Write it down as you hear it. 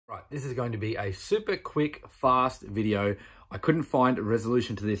Right, this is going to be a super quick, fast video. I couldn't find a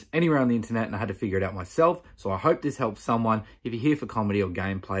resolution to this anywhere on the internet and I had to figure it out myself. So I hope this helps someone. If you're here for comedy or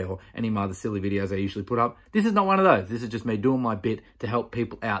gameplay or any of my other silly videos I usually put up, this is not one of those. This is just me doing my bit to help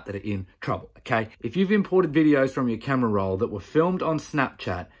people out that are in trouble, okay? If you've imported videos from your camera roll that were filmed on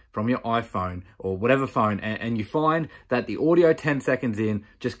Snapchat from your iPhone or whatever phone and you find that the audio 10 seconds in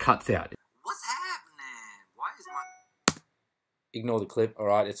just cuts out. What's happening? Why is my... Ignore the clip, all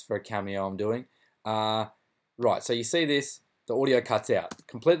right? It's for a cameo I'm doing. Right, so you see this, the audio cuts out,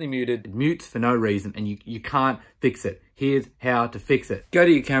 completely muted. It mutes for no reason and you can't fix it. Here's how to fix it. Go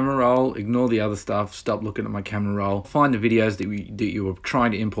to your camera roll, ignore the other stuff, stop looking at my camera roll, find the videos that you were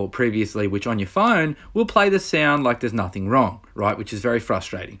trying to import previously, which on your phone will play the sound like there's nothing wrong, right? Which is very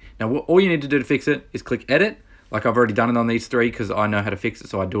frustrating. Now, all you need to do to fix it is click edit, like I've already done it on these three because I know how to fix it,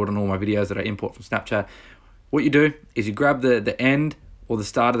 so I do it on all my videos that I import from Snapchat. What you do is you grab the end or the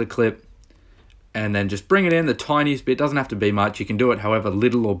start of the clip and then just bring it in the tiniest bit. Doesn't have to be much. You can do it however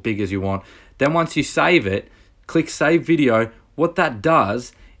little or big as you want. Then once you save it, click save video. What that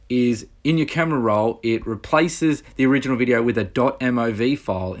does is in your camera roll, it replaces the original video with a .mov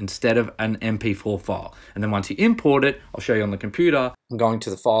file instead of an MP4 file. And then once you import it, I'll show you on the computer. I'm going to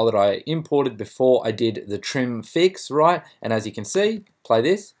the file that I imported before I did the trim fix, right? And as you can see, play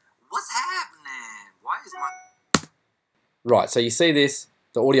this. What's happening? Why is my... Right, so you see this,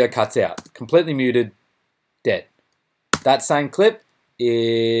 the audio cuts out, completely muted, dead. That same clip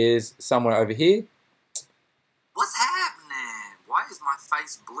is somewhere over here. What's happening? Why is my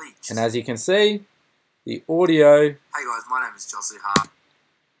face bleached? And as you can see, the audio... Hey guys, my name is Josuha.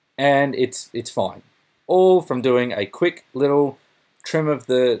 And it's fine. All from doing a quick little trim of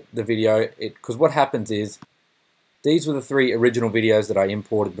the video. Because what happens is, these were the three original videos that I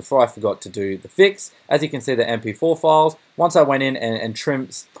imported before I forgot to do the fix. As you can see, the MP4 files. Once I went in and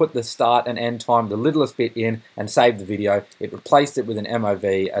trimmed, put the start and end time, the littlest bit in, and saved the video, it replaced it with an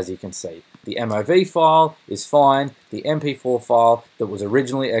MOV, as you can see. The MOV file is fine. The MP4 file that was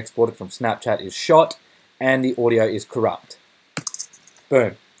originally exported from Snapchat is shot, and the audio is corrupt.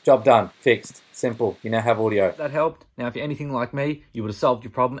 Boom. Job done. Fixed. Simple. You now have audio. That helped. Now, if you're anything like me, you would have solved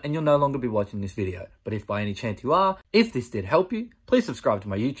your problem and you'll no longer be watching this video. But if by any chance you are, if this did help you, please subscribe to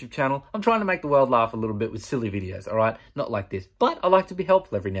my YouTube channel. I'm trying to make the world laugh a little bit with silly videos, all right? Not like this, but I like to be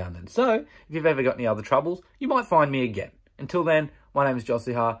helpful every now and then. So, if you've ever got any other troubles, you might find me again. Until then, my name is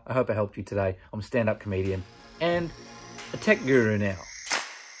Josuha. I hope I helped you today. I'm a stand-up comedian and a tech guru now.